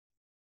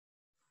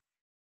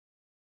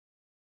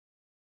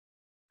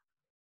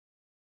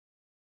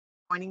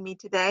joining me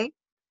today.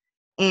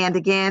 And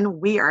again,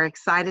 we are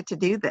excited to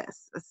do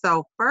this.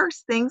 So,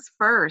 first things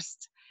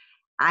first,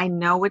 I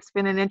know it's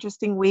been an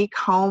interesting week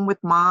home with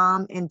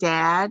mom and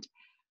dad,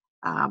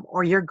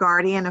 or your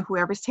guardian, or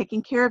whoever's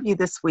taking care of you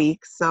this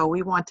week. So,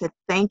 we want to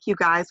thank you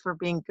guys for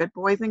being good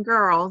boys and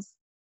girls,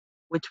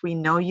 which we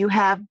know you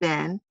have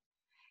been.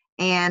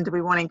 And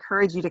we want to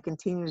encourage you to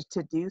continue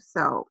to do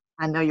so.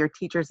 I know your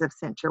teachers have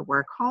sent your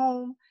work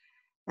home,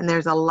 and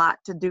there's a lot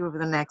to do over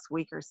the next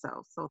week or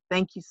so. So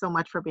thank you so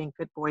much for being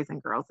good boys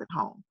and girls at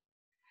home.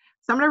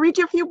 So I'm going to read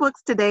you a few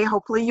books today.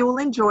 Hopefully you will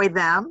enjoy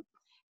them.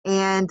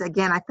 And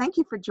again, I thank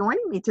you for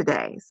joining me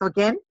today. So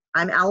again,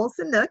 I'm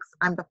Allison Nooks.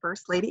 I'm the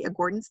First Lady of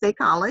Gordon State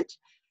College,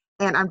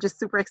 and I'm just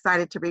super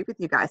excited to read with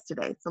you guys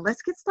today. So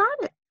let's get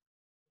started.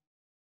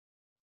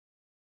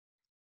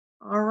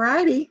 All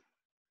righty.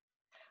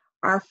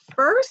 Our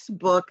first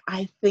book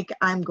I think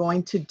I'm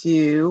going to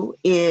do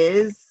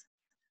is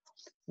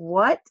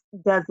What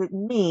Does It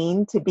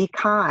Mean to Be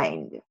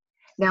Kind?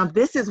 Now,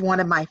 this is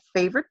one of my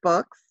favorite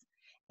books,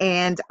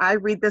 and I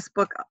read this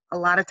book a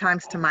lot of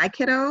times to my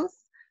kiddos.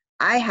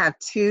 I have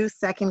two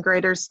second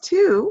graders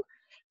too,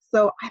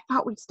 so I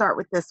thought we'd start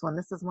with this one.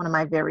 This is one of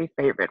my very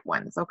favorite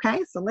ones,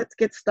 okay? So let's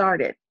get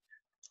started.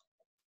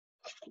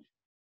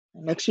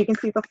 Make sure you can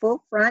see the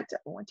full front.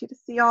 I want you to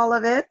see all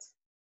of it.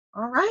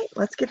 All right,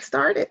 let's get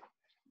started.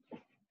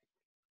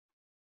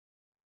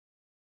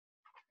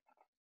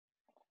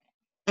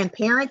 And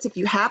parents, if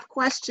you have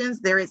questions,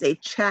 there is a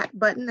chat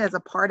button as a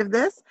part of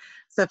this.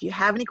 So if you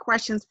have any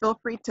questions, feel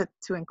free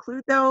to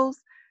include those,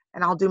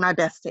 and I'll do my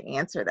best to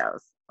answer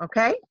those,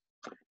 okay?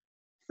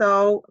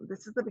 So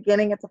this is the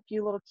beginning. It's a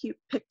few little cute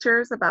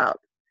pictures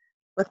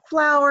with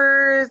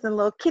flowers and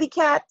little kitty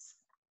cats,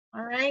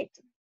 all right?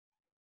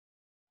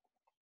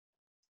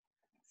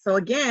 So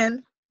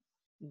again,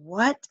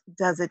 what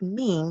does it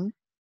mean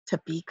to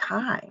be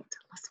kind?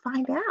 Let's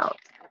find out.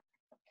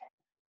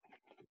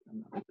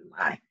 I'm gonna open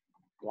my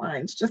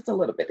blinds just a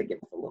little bit to give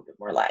us a little bit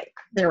more light.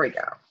 There we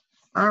go.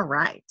 All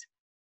right.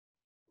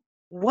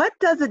 What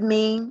does it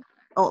mean?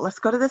 Oh, let's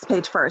go to this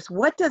page first.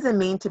 What does it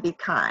mean to be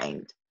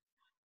kind?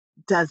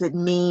 Does it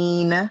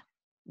mean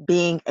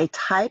being a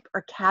type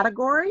or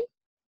category?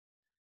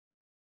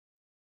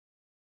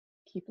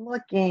 Keep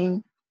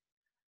looking.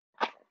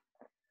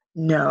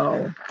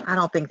 No, I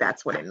don't think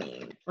that's what it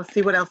means. Let's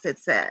see what else it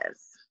says.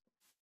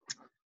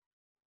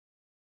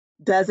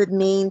 Does it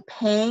mean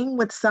paying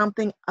with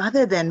something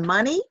other than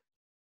money?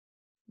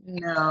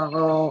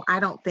 No, I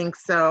don't think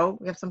so.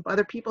 We have some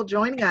other people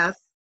joining us.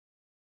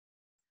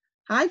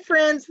 Hi,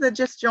 friends that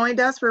just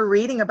joined us. We're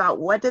reading about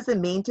what does it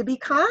mean to be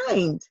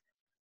kind?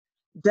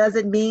 Does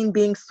it mean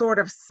being sort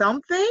of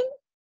something?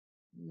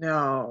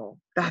 No,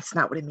 that's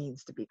not what it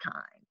means to be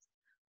kind.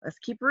 Let's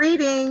keep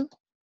reading.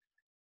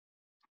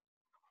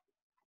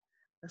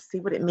 Let's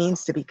see what it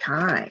means to be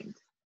kind.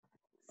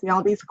 See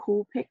all these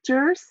cool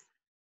pictures?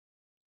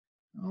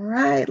 All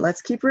right,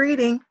 let's keep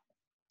reading.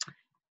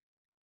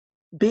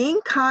 Being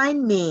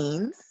kind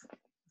means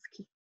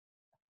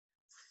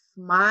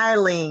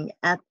smiling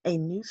at a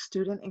new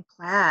student in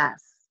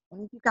class.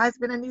 Any of you guys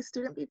been a new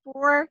student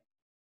before?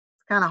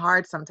 It's kind of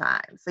hard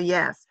sometimes. So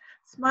yes,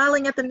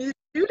 smiling at the new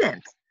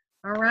student.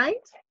 All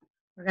right,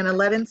 we're gonna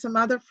let in some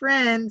other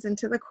friends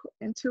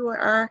into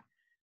our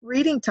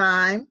reading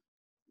time.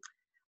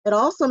 It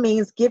also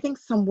means giving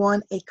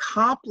someone a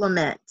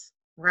compliment,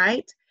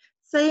 right?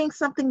 Saying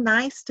something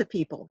nice to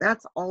people.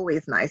 That's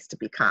always nice to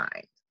be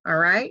kind. All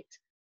right.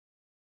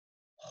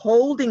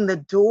 Holding the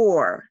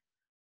door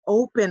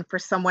open for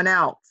someone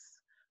else.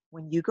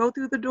 When you go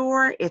through the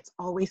door, it's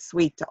always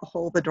sweet to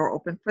hold the door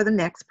open for the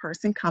next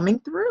person coming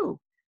through.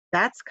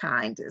 That's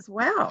kind as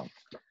well.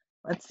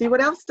 Let's see,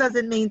 what else does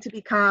it mean to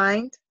be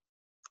kind?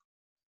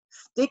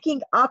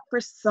 Sticking up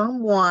for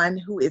someone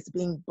who is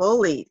being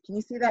bullied. Can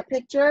you see that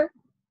picture?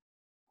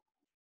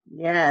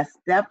 Yes,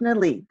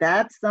 definitely.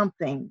 That's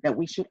something that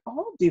we should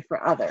all do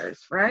for others,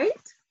 right?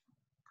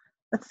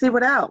 Let's see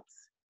what else.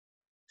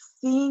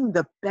 Seeing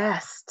the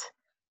best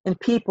in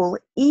people,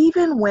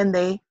 even when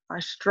they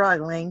are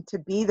struggling to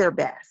be their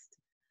best.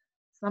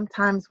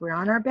 Sometimes we're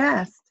on our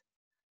best,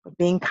 but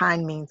being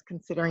kind means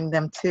considering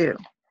them too.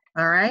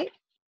 All right?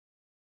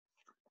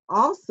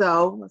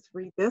 Also, let's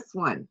read this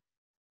one.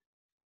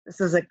 This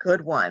is a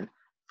good one.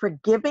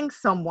 Forgiving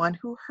someone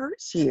who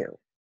hurts you.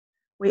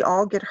 We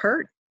all get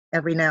hurt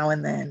every now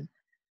and then.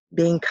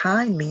 Being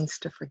kind means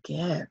to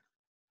forgive.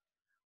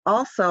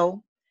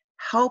 Also,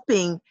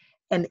 helping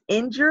an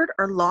injured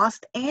or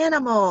lost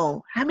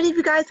animal. How many of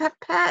you guys have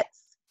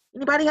pets?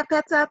 Anybody have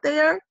pets out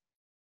there?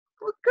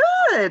 Well,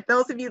 good.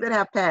 Those of you that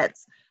have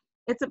pets.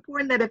 It's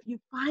important that if you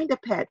find a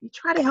pet, you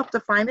try to help to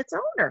find its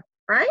owner,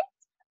 right?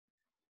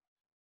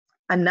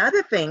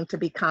 Another thing to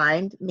be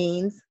kind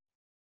means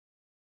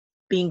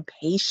being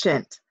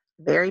patient,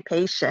 very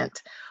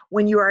patient.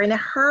 When you are in a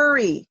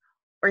hurry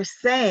or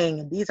saying,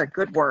 and these are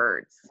good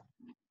words,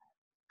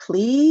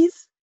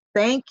 please,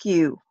 thank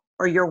you,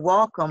 or you're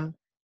welcome,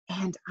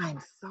 and I'm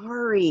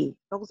sorry.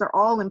 Those are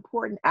all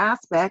important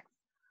aspects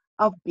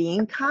of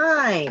being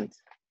kind.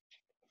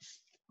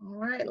 All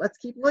right, let's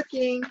keep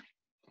looking.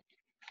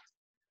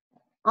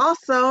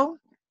 Also,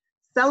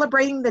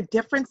 celebrating the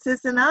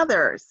differences in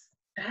others.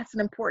 That's an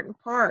important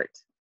part.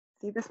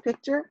 See this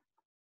picture?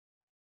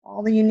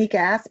 All the unique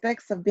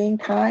aspects of being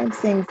kind,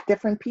 seeing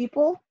different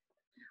people.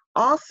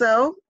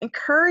 Also,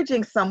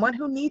 encouraging someone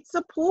who needs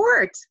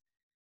support.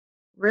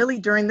 Really,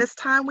 during this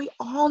time, we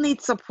all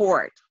need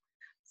support.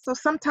 So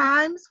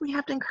sometimes we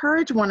have to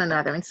encourage one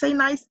another and say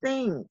nice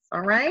things,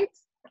 all right?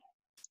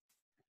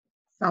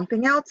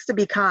 Something else to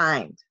be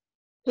kind.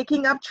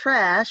 Picking up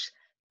trash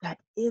that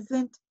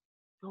isn't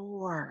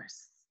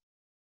yours.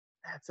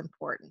 That's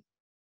important,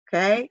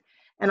 okay?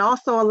 And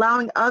also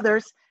allowing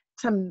others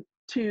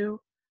to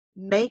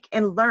make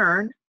and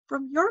learn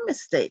from your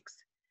mistakes.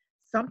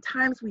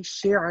 Sometimes we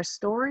share our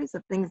stories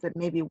of things that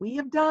maybe we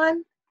have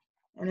done,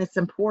 and it's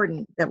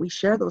important that we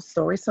share those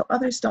stories so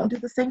others don't do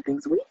the same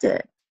things we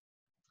did.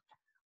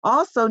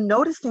 Also,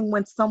 noticing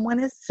when someone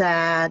is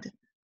sad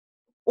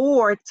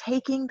or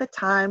taking the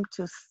time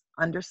to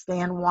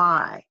understand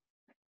why.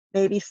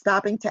 Maybe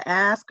stopping to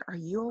ask, are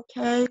you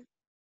okay?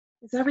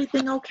 Is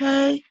everything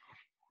okay?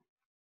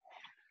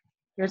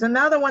 Here's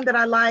another one that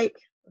I like.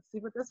 Let's see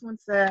what this one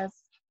says.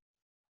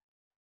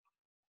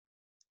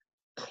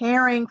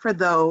 Caring for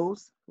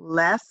those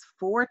less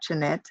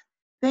fortunate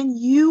than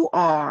you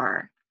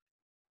are.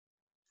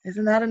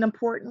 Isn't that an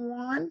important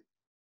one?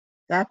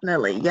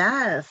 Definitely,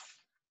 yes.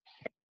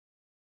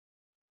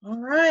 All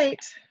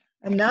right,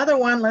 another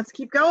one, let's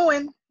keep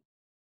going.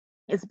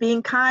 Is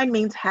being kind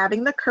means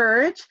having the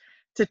courage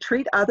to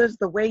treat others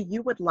the way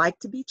you would like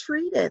to be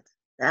treated.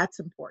 That's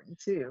important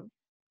too.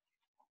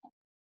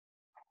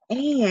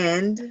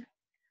 And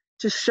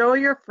to show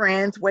your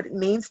friends what it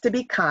means to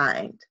be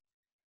kind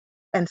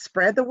and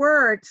spread the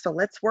word. So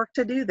let's work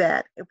to do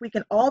that. If we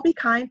can all be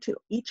kind to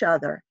each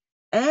other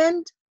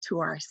and to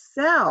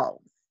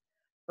ourselves,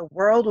 the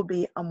world will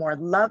be a more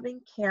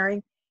loving,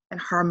 caring, and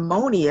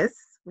harmonious,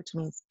 which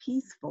means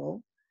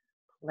peaceful,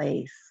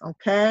 place,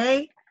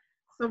 okay?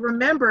 So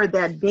remember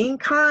that being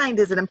kind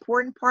is an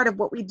important part of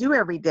what we do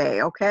every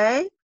day,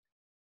 okay?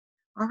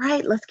 All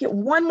right, let's get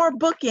one more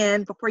book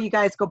in before you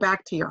guys go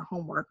back to your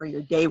homework or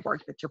your day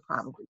work that you're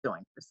probably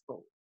doing for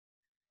school.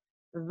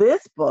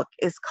 This book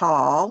is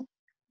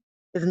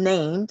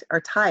named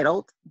or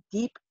titled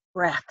Deep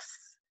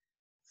Breaths.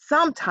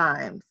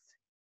 Sometimes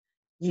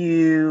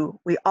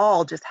we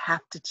all just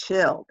have to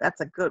chill.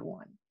 That's a good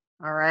one.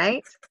 All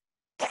right.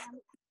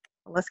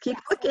 Let's keep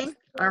looking.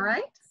 All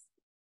right.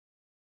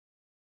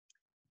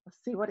 Let's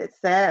see what it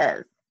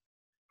says.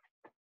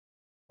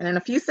 And in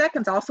a few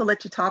seconds, I'll also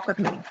let you talk with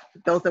me.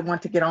 Those that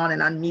want to get on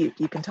and unmute,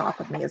 you can talk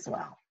with me as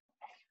well.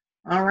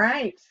 All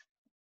right.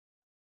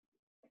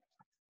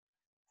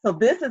 So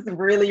this is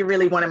really,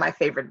 really one of my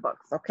favorite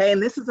books, okay?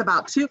 And this is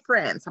about two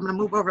friends. I'm gonna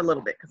move over a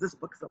little bit because this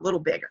book is a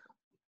little bigger.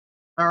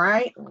 All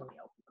right? Let me open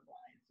the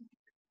blinds.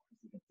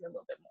 You can see a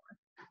little bit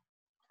more.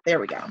 There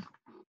we go.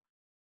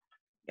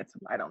 Get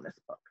some light on this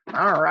book.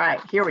 All right,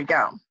 here we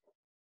go.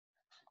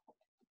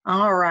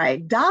 All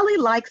right, Dolly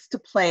likes to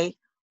play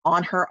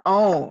on her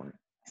own.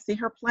 See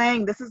her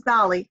playing? This is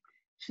Dolly.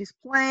 She's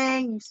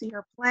playing, you see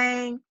her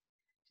playing.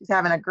 She's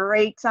having a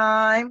great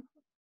time.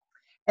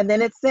 And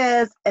then it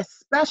says,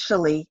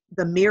 especially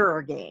the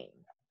mirror game.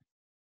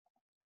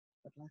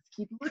 But let's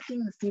keep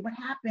looking to see what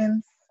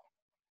happens.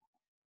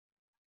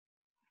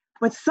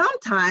 But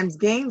sometimes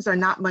games are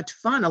not much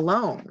fun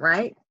alone,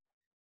 right?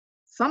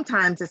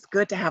 Sometimes it's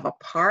good to have a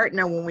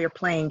partner when we're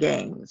playing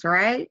games,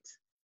 right?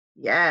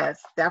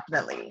 Yes,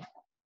 definitely.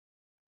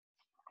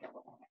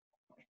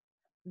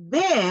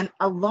 Then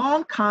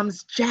along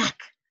comes Jack,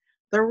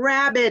 the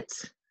rabbit,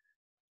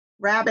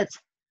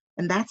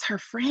 and that's her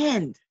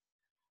friend.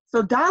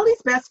 So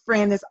Dolly's best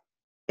friend is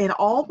in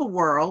all the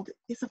world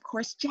is, of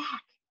course,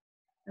 Jack.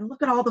 And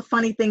look at all the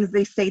funny things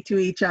they say to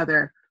each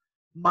other.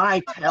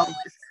 My tail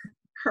is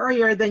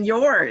curlier than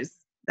yours.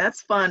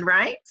 That's fun,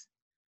 right?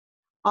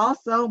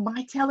 Also,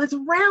 my tail is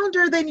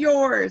rounder than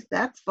yours.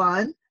 That's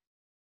fun.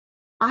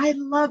 I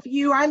love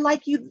you. I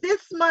like you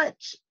this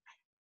much.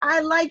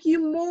 I like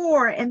you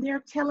more. And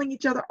they're telling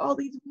each other all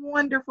these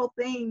wonderful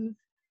things.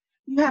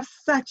 You have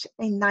such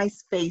a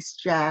nice face,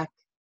 Jack.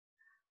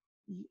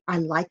 I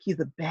like you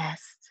the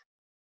best.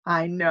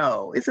 I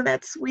know. Isn't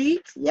that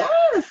sweet?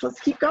 Yes, let's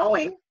keep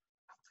going.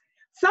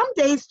 Some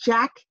days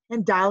Jack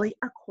and Dolly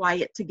are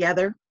quiet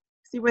together.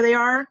 See where they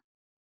are?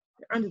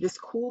 They're under this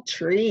cool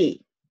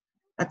tree.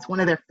 That's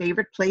one of their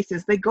favorite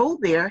places. They go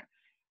there.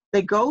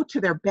 They go to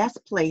their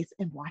best place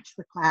and watch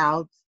the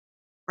clouds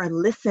or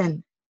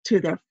listen to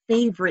their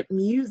favorite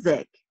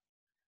music.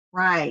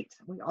 Right.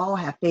 We all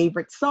have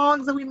favorite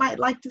songs that we might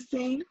like to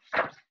sing.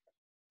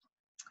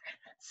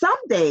 Some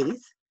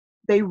days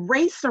they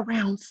race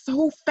around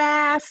so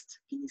fast.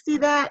 Can you see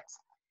that?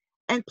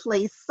 And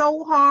play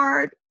so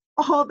hard.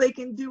 All they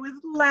can do is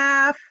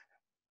laugh.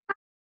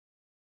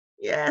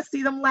 Yeah,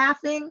 see them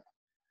laughing?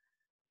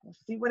 Let's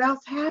see what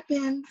else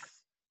happens.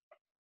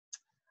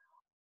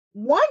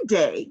 One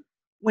day,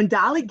 when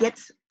Dolly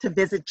gets to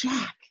visit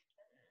Jack,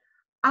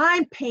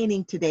 I'm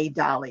painting today,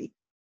 Dolly.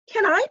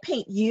 Can I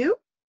paint you?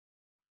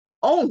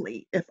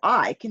 only if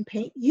I can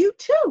paint you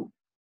too.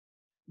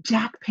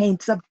 Jack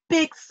paints a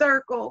big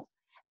circle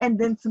and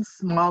then some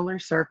smaller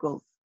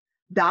circles.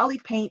 Dolly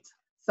paints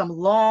some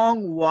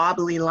long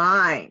wobbly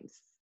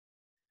lines.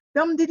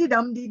 Dum diddy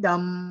dum dee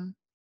dum.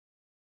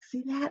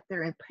 See that?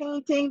 They're in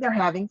painting, they're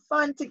having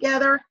fun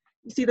together.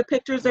 You see the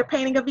pictures they're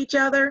painting of each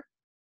other?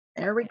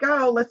 There we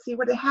go. Let's see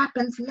what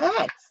happens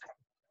next.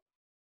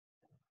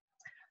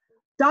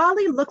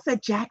 Dolly looks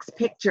at Jack's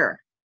picture,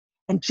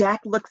 and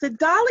Jack looks at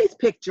Dolly's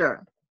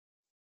picture.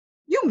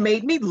 You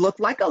made me look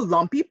like a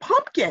lumpy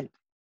pumpkin.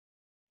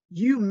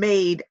 You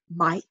made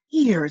my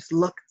ears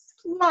look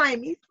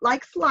slimy,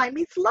 like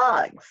slimy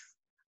slugs.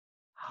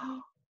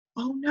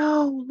 Oh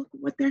no, look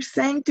what they're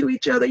saying to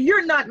each other.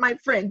 You're not my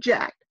friend,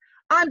 Jack.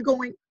 I'm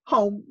going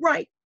home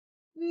right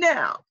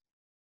now.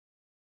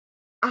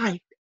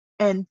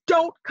 And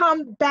don't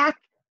come back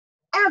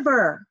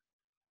ever.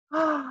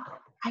 Oh,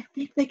 I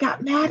think they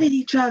got mad at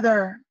each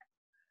other.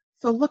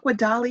 So look what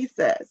Dolly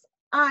says.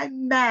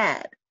 I'm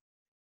mad.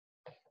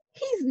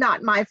 He's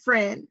not my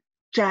friend.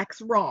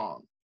 Jack's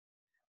wrong.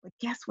 But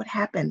guess what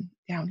happened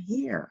down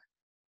here?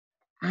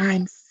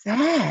 I'm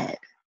sad.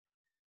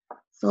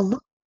 So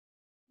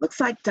looks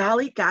like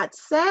Dolly got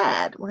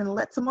sad. We're gonna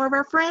let some more of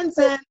our friends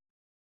in.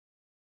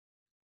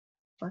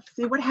 Let's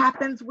see what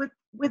happens with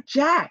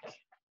Jack.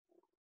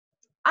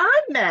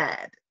 I'm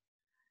mad.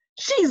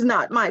 She's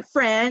not my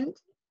friend.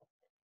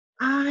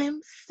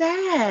 I'm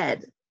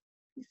sad.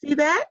 You see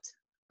that?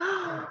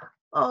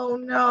 Oh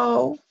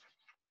no.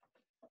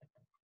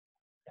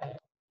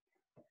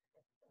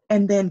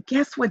 And then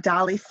guess what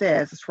Dolly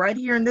says? It's right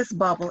here in this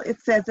bubble.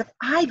 It says, if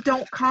I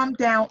don't calm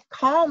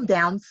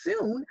down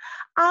soon,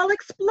 I'll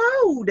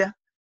explode.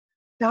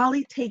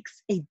 Dolly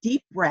takes a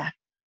deep breath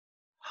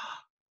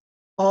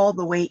all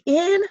the way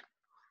in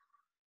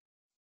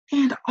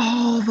and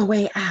all the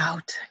way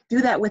out.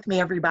 Do that with me,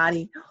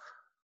 everybody.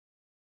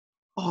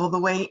 All the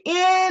way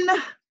in.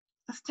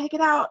 Let's take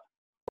it out.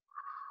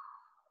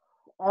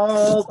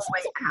 All the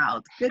way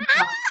out. Good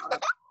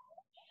job.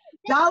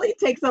 Dolly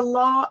takes a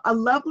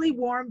lovely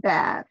warm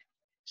bath.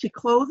 She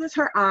closes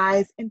her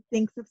eyes and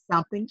thinks of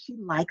something she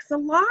likes a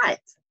lot.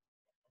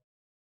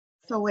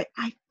 So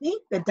I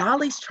think that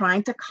Dolly's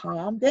trying to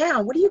calm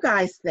down. What do you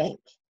guys think?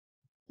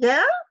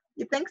 Yeah?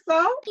 You think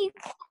so?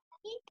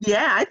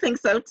 Yeah, I think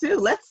so too.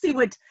 Let's see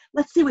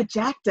what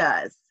Jack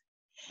does.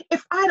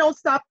 If I don't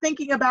stop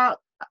thinking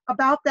about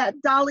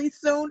that Dolly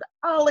soon,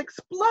 I'll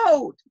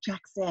explode,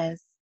 Jack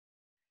says.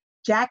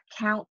 Jack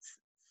counts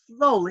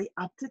slowly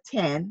up to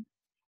 10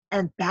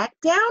 and back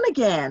down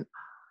again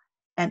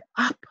and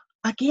up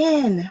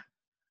again.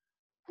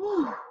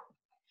 Whew.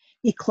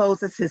 He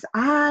closes his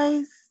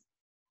eyes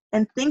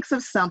and thinks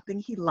of something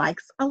he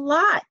likes a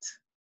lot.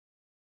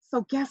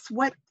 So guess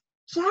what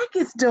Jack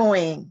is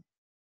doing?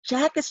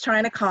 Jack is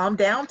trying to calm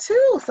down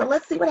too. So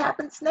let's see what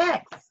happens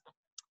next.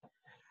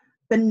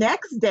 The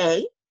next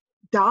day,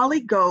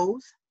 Dolly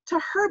goes to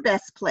her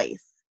best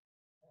place.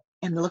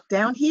 And look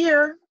down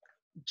here,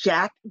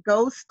 Jack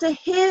goes to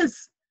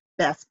his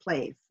best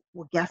place.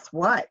 Well, guess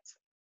what?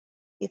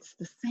 It's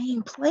the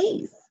same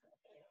place.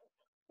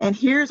 And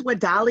here's what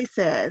Dolly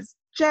says.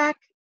 Jack,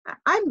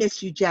 I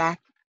miss you, Jack.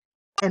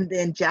 And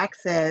then Jack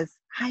says,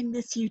 I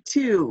miss you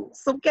too.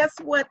 So guess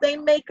what? They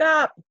make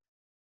up.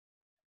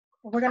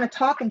 We're going to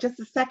talk in just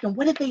a second.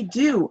 What did they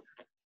do?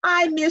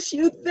 I miss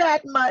you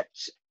that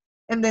much.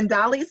 And then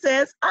Dolly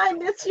says, I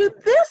miss you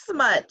this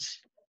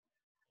much.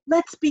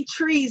 Let's be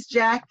trees,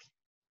 Jack.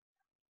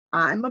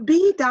 I'm a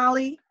bee,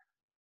 Dolly.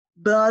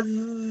 Buzz.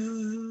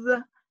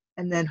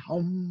 And then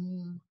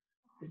home.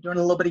 We're doing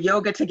a little bit of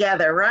yoga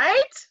together,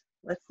 right?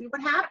 Let's see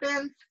what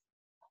happens.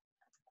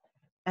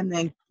 And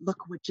then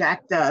look what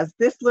Jack does.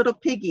 This little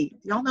piggy.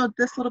 Do y'all know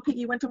This Little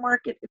Piggy Went to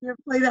Market? If you ever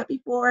played that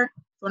before,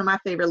 it's one of my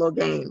favorite little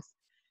games.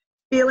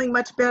 Feeling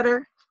much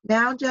better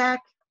now, Jack?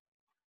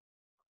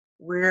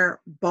 We're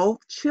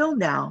both chill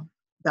now,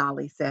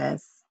 Dolly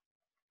says.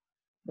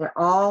 They're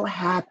all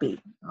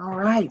happy. All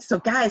right. So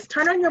guys,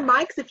 turn on your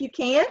mics if you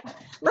can.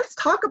 Let's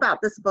talk about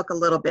this book a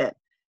little bit.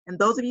 And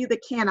those of you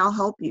that can, I'll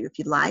help you if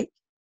you'd like.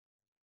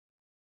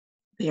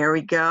 There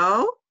we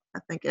go. I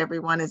think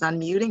everyone is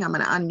unmuting. I'm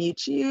going to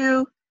unmute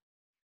you.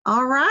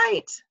 All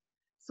right.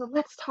 So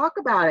let's talk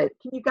about it.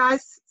 Can you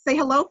guys say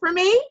hello for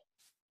me?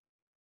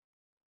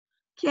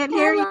 Can't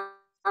hear you.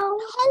 Hello.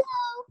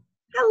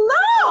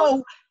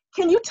 Hello.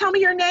 Can you tell me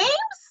your names?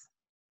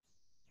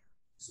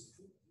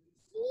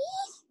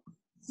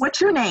 What's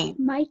your name?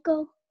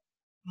 Michael.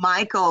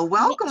 Michael.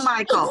 Welcome,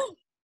 Michael.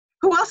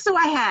 Who else do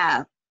I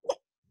have?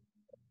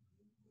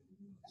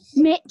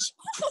 Mitch.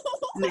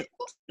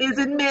 Is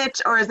it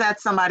Mitch or is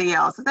that somebody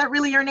else? Is that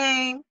really your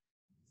name?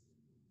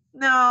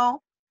 No.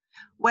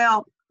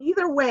 Well,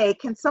 either way,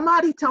 can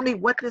somebody tell me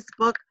what this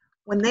book,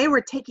 when they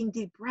were taking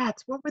deep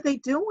breaths, what were they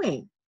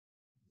doing?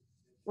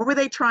 What were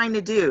they trying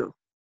to do?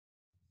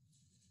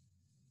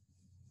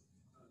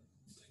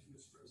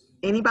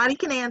 Anybody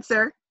can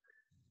answer.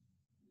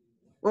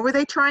 What were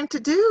they trying to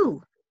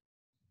do?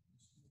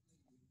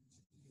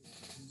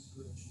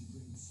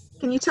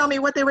 Can you tell me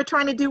what they were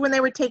trying to do when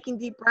they were taking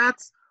deep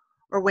breaths?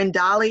 Or when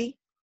Dolly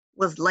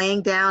was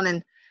laying down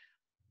and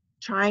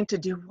trying to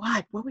do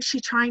what? What was she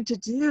trying to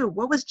do?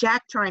 What was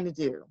Jack trying to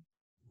do?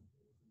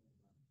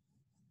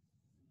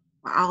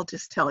 Well, I'll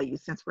just tell you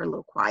since we're a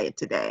little quiet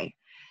today.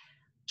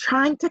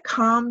 Trying to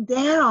calm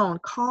down,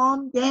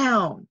 calm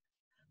down.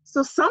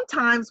 So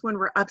sometimes when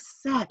we're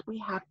upset, we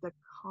have to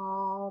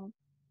calm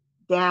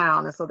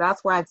down. And so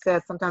that's why it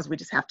says sometimes we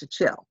just have to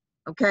chill.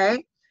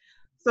 Okay.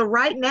 So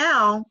right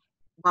now,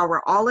 while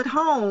we're all at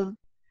home,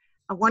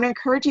 I want to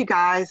encourage you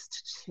guys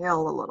to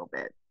chill a little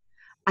bit.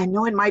 I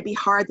know it might be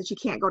hard that you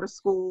can't go to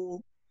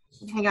school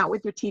and hang out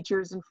with your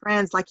teachers and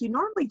friends like you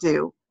normally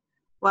do,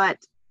 but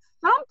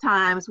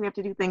sometimes we have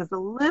to do things a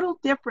little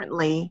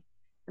differently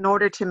in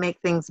order to make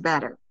things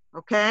better.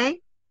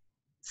 Okay.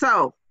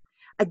 So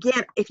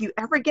again, if you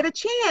ever get a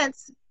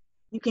chance,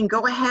 you can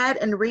go ahead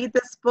and read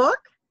this book,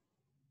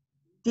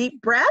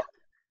 Deep Breath.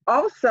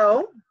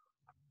 Also,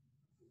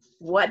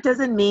 what does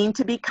it mean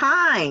to be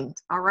kind?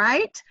 All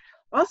right.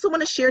 I also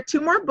want to share 2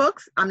 more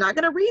books. I'm not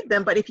going to read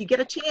them, but if you get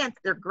a chance,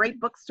 they're great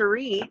books to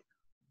read.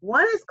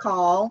 One is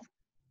called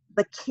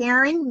The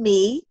Caring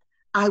Me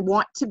I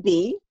Want to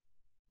Be.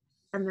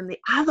 And then the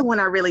other one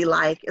I really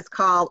like is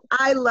called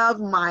I Love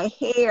My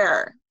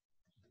Hair.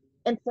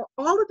 And so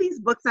all of these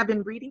books I've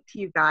been reading to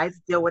you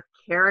guys deal with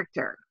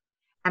character.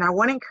 And I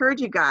want to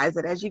encourage you guys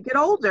that as you get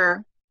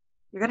older,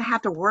 you're going to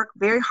have to work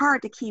very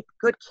hard to keep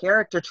good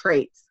character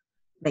traits,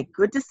 make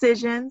good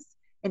decisions,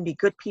 and be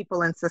good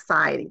people in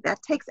society. That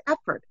takes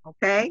effort,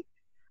 okay?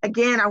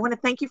 Again, I want to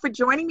thank you for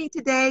joining me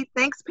today.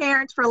 Thanks,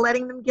 parents, for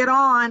letting them get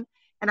on.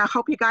 And I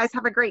hope you guys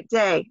have a great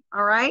day,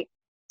 all right?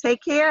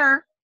 Take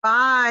care.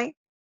 Bye.